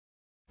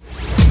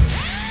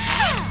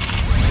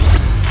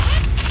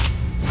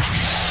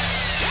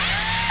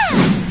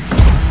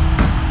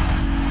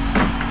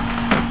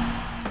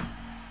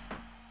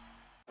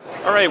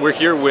Alright, we're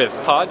here with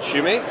Todd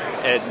Shoemate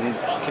at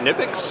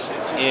Knipex,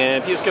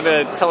 and he's going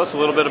to tell us a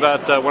little bit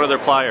about one of their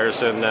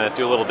pliers and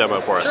do a little demo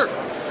for us. Sure.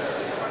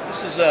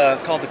 This is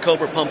called the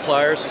Cobra pump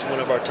pliers. It's one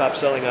of our top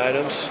selling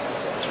items.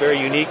 It's very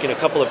unique in a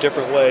couple of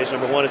different ways.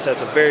 Number one, it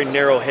has a very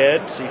narrow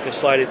head, so you can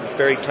slide it in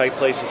very tight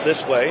places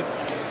this way.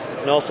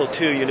 And also,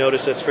 too, you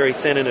notice that it's very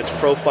thin in its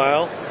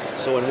profile,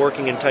 so when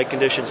working in tight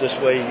conditions this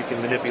way, you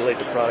can manipulate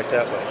the product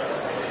that way.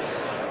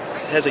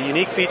 It has a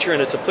unique feature,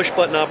 and it's a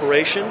push-button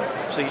operation,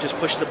 so you just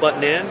push the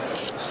button in,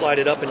 slide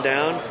it up and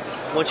down.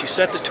 Once you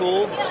set the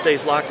tool, it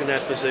stays locked in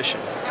that position.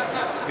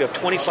 You have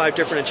 25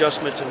 different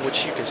adjustments in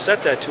which you can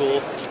set that tool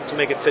to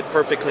make it fit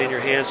perfectly in your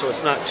hand so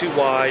it's not too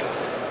wide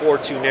or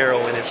too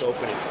narrow in its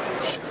opening.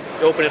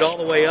 You open it all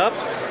the way up,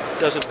 it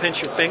doesn't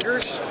pinch your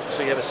fingers,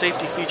 so you have a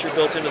safety feature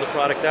built into the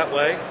product that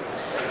way.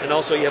 And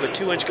also you have a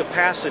 2-inch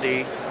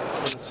capacity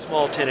on a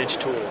small 10-inch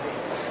tool.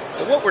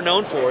 But what we're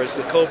known for is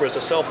the Cobra is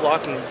a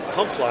self-locking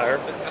pump plier,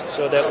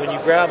 so that when you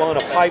grab on a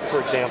pipe, for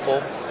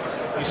example,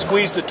 you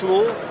squeeze the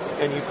tool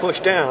and you push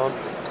down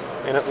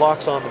and it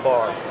locks on the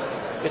bar.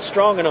 It's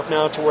strong enough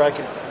now to where I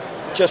can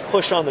just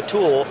push on the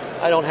tool.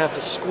 I don't have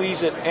to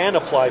squeeze it and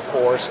apply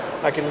force.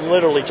 I can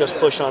literally just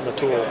push on the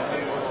tool.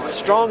 It's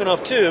strong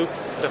enough too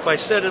that if I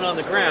set it on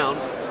the ground,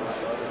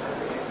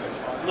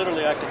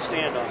 literally I can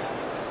stand on it.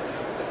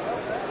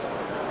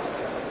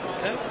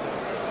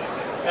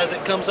 Okay? As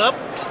it comes up,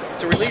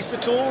 to release the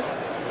tool,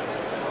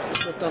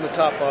 lift on the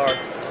top bar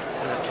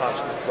and it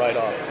pops right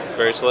off.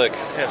 Very slick.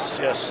 Yes,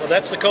 yes. So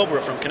that's the Cobra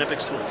from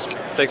Knipex Tools.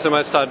 Thanks so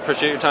much, Todd.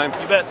 Appreciate your time.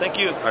 You bet. Thank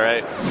you. All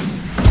right.